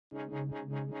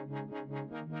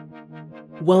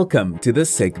Welcome to this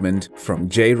segment from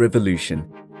J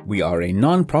Revolution. We are a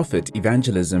non-profit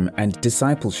evangelism and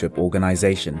discipleship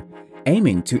organization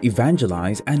aiming to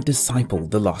evangelize and disciple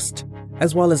the lost,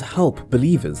 as well as help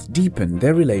believers deepen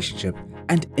their relationship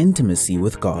and intimacy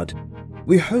with God.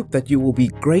 We hope that you will be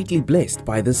greatly blessed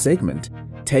by this segment,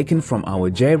 taken from our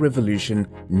J Revolution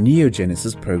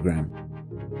Neogenesis program.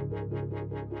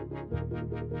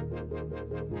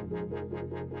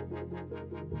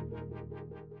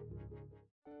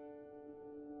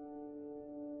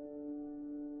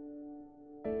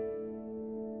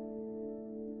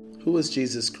 Who is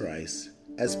Jesus Christ?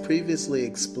 As previously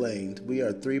explained, we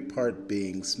are three-part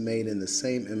beings made in the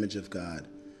same image of God,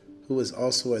 who is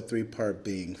also a three-part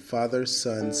being, Father,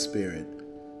 Son, Spirit.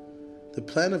 The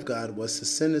plan of God was to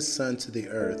send His Son to the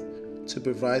earth to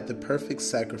provide the perfect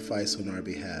sacrifice on our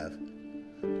behalf.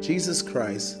 Jesus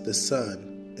Christ, the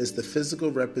Son, is the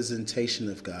physical representation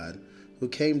of God who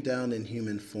came down in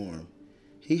human form.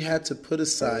 He had to put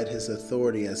aside His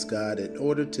authority as God in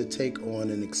order to take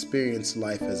on and experience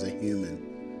life as a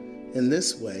human. In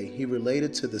this way, He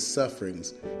related to the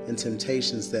sufferings and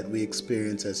temptations that we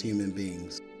experience as human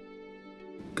beings.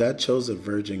 God chose a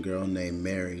virgin girl named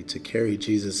Mary to carry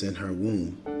Jesus in her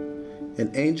womb.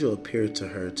 An angel appeared to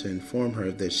her to inform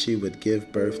her that she would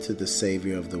give birth to the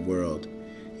Savior of the world,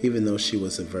 even though she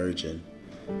was a virgin.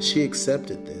 She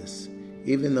accepted this,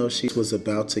 even though she was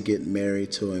about to get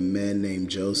married to a man named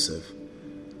Joseph.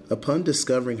 Upon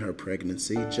discovering her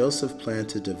pregnancy, Joseph planned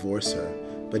to divorce her,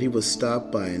 but he was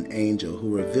stopped by an angel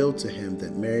who revealed to him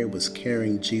that Mary was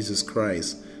carrying Jesus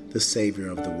Christ, the Savior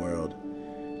of the world.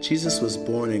 Jesus was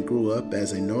born and grew up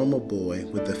as a normal boy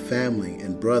with a family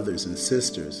and brothers and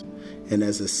sisters, and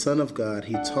as a Son of God,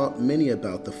 He taught many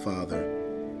about the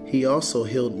Father. He also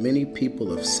healed many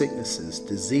people of sicknesses,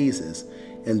 diseases,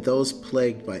 and those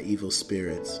plagued by evil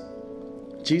spirits.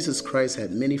 Jesus Christ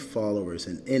had many followers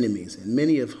and enemies, and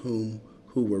many of whom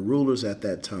who were rulers at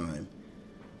that time.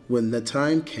 When the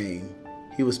time came,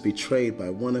 He was betrayed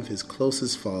by one of His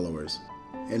closest followers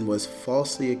and was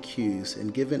falsely accused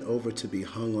and given over to be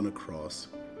hung on a cross.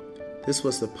 This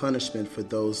was the punishment for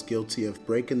those guilty of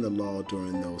breaking the law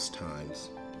during those times.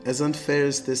 As unfair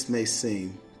as this may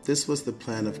seem, this was the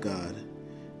plan of God.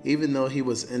 Even though He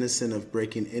was innocent of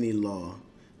breaking any law,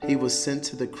 He was sent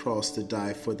to the cross to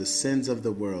die for the sins of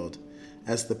the world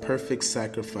as the perfect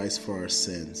sacrifice for our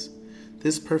sins.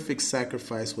 This perfect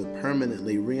sacrifice would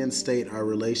permanently reinstate our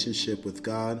relationship with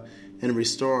God and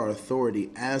restore our authority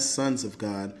as sons of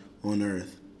God on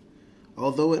earth.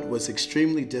 Although it was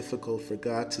extremely difficult for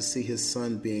God to see His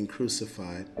Son being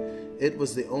crucified, it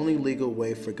was the only legal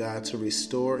way for God to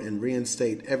restore and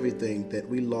reinstate everything that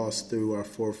we lost through our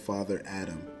forefather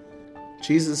Adam.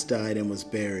 Jesus died and was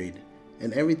buried,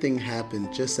 and everything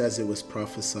happened just as it was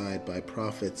prophesied by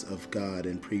prophets of God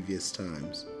in previous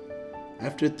times.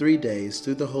 After 3 days,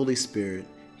 through the Holy Spirit,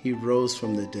 He rose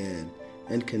from the dead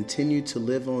and continued to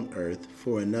live on earth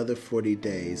for another 40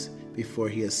 days before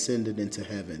He ascended into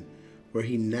heaven, where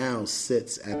He now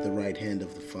sits at the right hand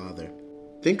of the Father.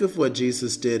 Think of what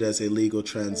Jesus did as a legal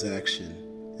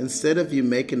transaction. Instead of you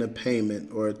making a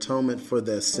payment or atonement for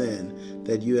the sin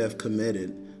that you have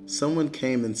committed, someone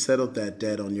came and settled that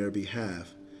debt on your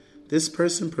behalf. This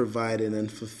person provided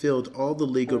and fulfilled all the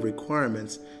legal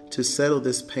requirements to settle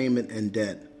this payment and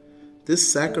debt.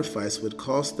 This sacrifice would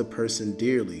cost the person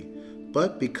dearly,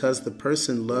 but because the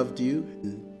person loved you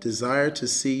and desired to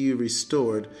see you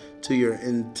restored to your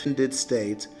intended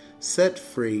state, set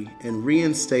free, and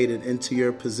reinstated into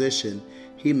your position,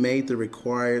 He made the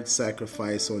required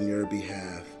sacrifice on your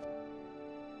behalf.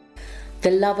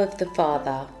 The love of the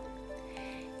Father.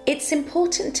 It's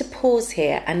important to pause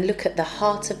here and look at the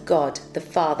heart of God, the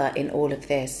Father, in all of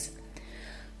this.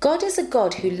 God is a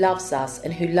God who loves us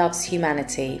and who loves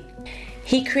humanity.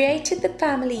 He created the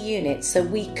family unit so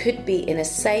we could be in a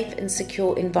safe and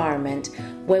secure environment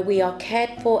where we are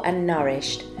cared for and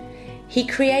nourished. He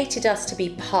created us to be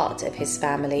part of His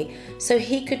family so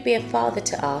He could be a father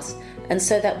to us and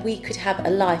so that we could have a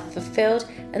life fulfilled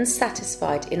and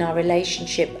satisfied in our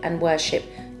relationship and worship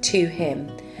to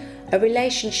Him. A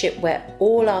relationship where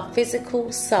all our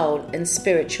physical, soul and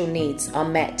spiritual needs are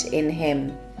met in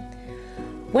Him.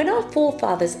 When our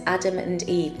forefathers Adam and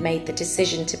Eve made the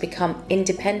decision to become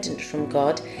independent from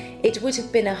God, it would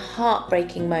have been a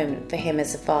heartbreaking moment for Him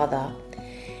as a father.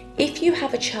 If you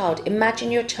have a child, imagine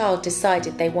your child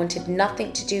decided they wanted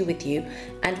nothing to do with you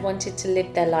and wanted to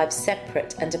live their lives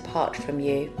separate and apart from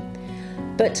you.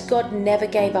 But God never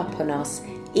gave up on us,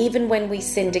 even when we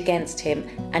sinned against Him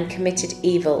and committed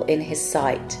evil in His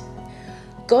sight.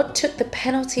 God took the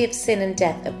penalty of sin and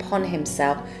death upon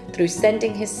himself through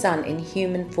sending his Son in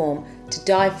human form to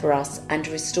die for us and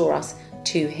restore us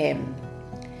to him.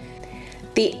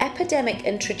 The epidemic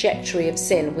and trajectory of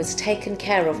sin was taken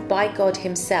care of by God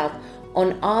himself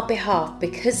on our behalf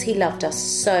because he loved us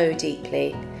so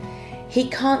deeply. He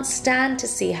can't stand to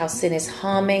see how sin is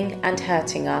harming and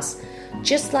hurting us,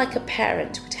 just like a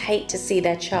parent would hate to see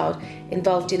their child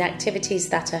involved in activities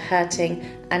that are hurting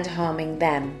and harming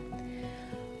them.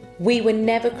 We were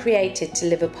never created to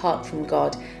live apart from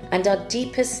God, and our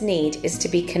deepest need is to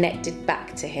be connected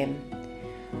back to him.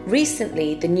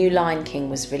 Recently, the new Lion King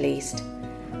was released.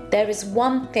 There is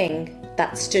one thing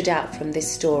that stood out from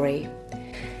this story.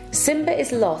 Simba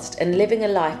is lost and living a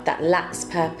life that lacks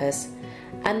purpose,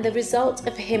 and the result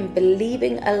of him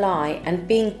believing a lie and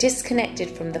being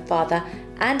disconnected from the Father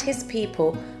and his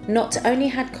people not only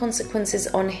had consequences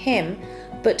on him,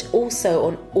 but also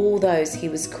on all those he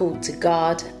was called to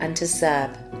guard and to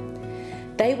serve.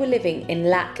 They were living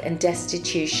in lack and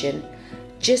destitution,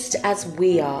 just as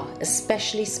we are,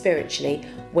 especially spiritually,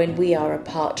 when we are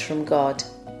apart from God.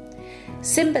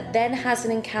 Simba then has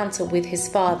an encounter with his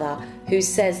father, who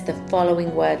says the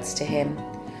following words to him: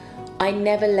 "I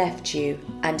never left you,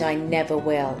 and I never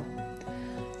will."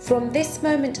 From this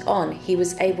moment on, he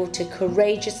was able to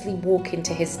courageously walk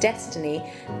into his destiny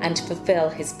and fulfill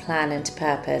his plan and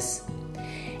purpose.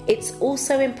 It's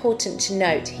also important to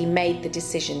note he made the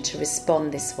decision to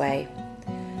respond this way.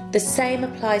 The same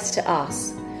applies to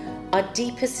us. Our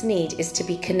deepest need is to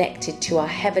be connected to our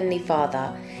Heavenly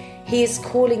Father. He is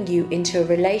calling you into a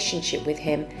relationship with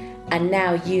him, and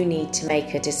now you need to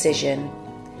make a decision.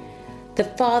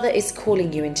 The Father is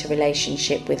calling you into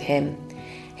relationship with him.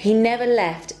 He never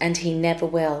left and he never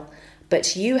will,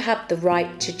 but you have the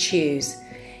right to choose.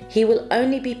 He will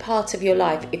only be part of your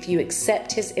life if you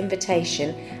accept his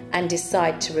invitation and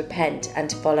decide to repent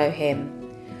and follow him.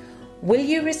 Will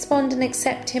you respond and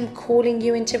accept him calling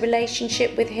you into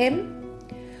relationship with him?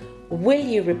 Will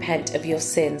you repent of your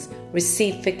sins,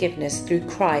 receive forgiveness through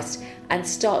Christ, and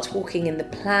start walking in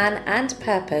the plan and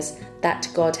purpose that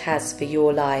God has for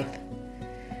your life?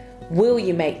 Will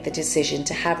you make the decision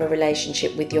to have a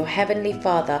relationship with your Heavenly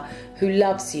Father, who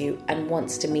loves you and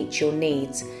wants to meet your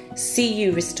needs, see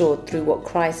you restored through what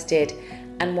Christ did,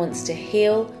 and wants to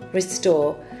heal,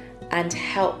 restore, and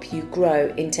help you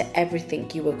grow into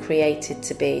everything you were created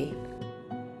to be?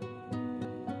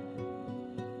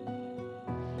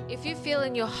 If you feel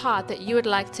in your heart that you would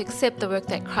like to accept the work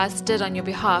that Christ did on your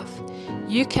behalf,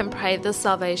 you can pray this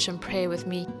salvation prayer with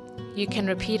me. You can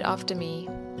repeat after me.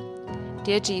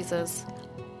 Dear Jesus,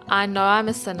 I know I'm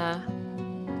a sinner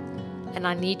and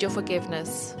I need your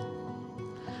forgiveness.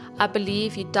 I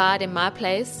believe you died in my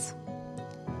place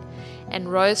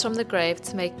and rose from the grave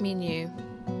to make me new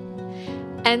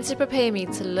and to prepare me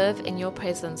to live in your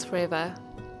presence forever.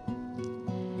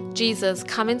 Jesus,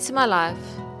 come into my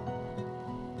life.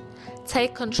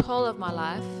 Take control of my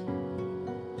life.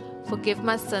 Forgive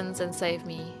my sins and save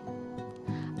me.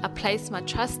 I place my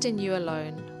trust in you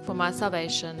alone for my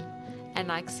salvation, and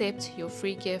I accept your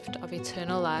free gift of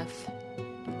eternal life.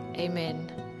 Amen.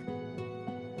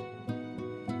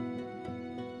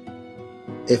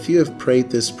 If you have prayed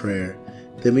this prayer,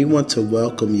 then we want to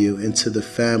welcome you into the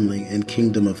family and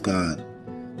kingdom of God.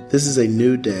 This is a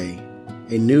new day,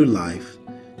 a new life,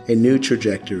 a new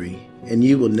trajectory, and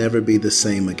you will never be the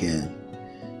same again.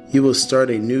 You will start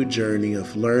a new journey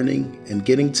of learning and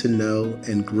getting to know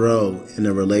and grow in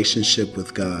a relationship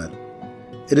with God.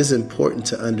 It is important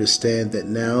to understand that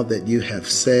now that you have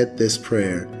said this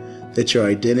prayer, that your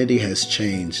identity has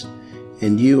changed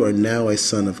and you are now a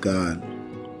son of God.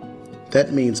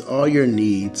 That means all your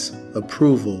needs,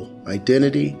 approval,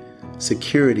 identity,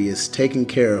 security is taken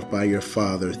care of by your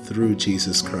Father through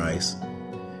Jesus Christ.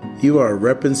 You are a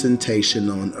representation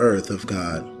on earth of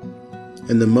God.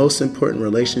 And the most important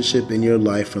relationship in your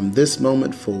life from this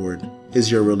moment forward is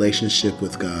your relationship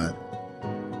with God.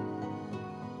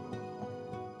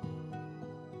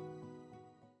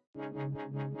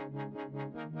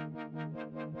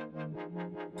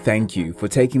 Thank you for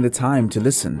taking the time to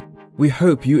listen. We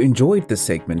hope you enjoyed this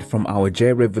segment from our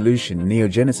J Revolution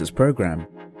Neogenesis program.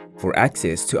 For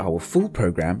access to our full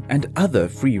program and other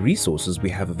free resources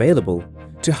we have available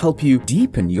to help you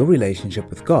deepen your relationship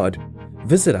with God,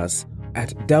 visit us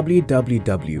at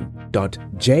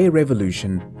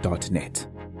www.jrevolution.net.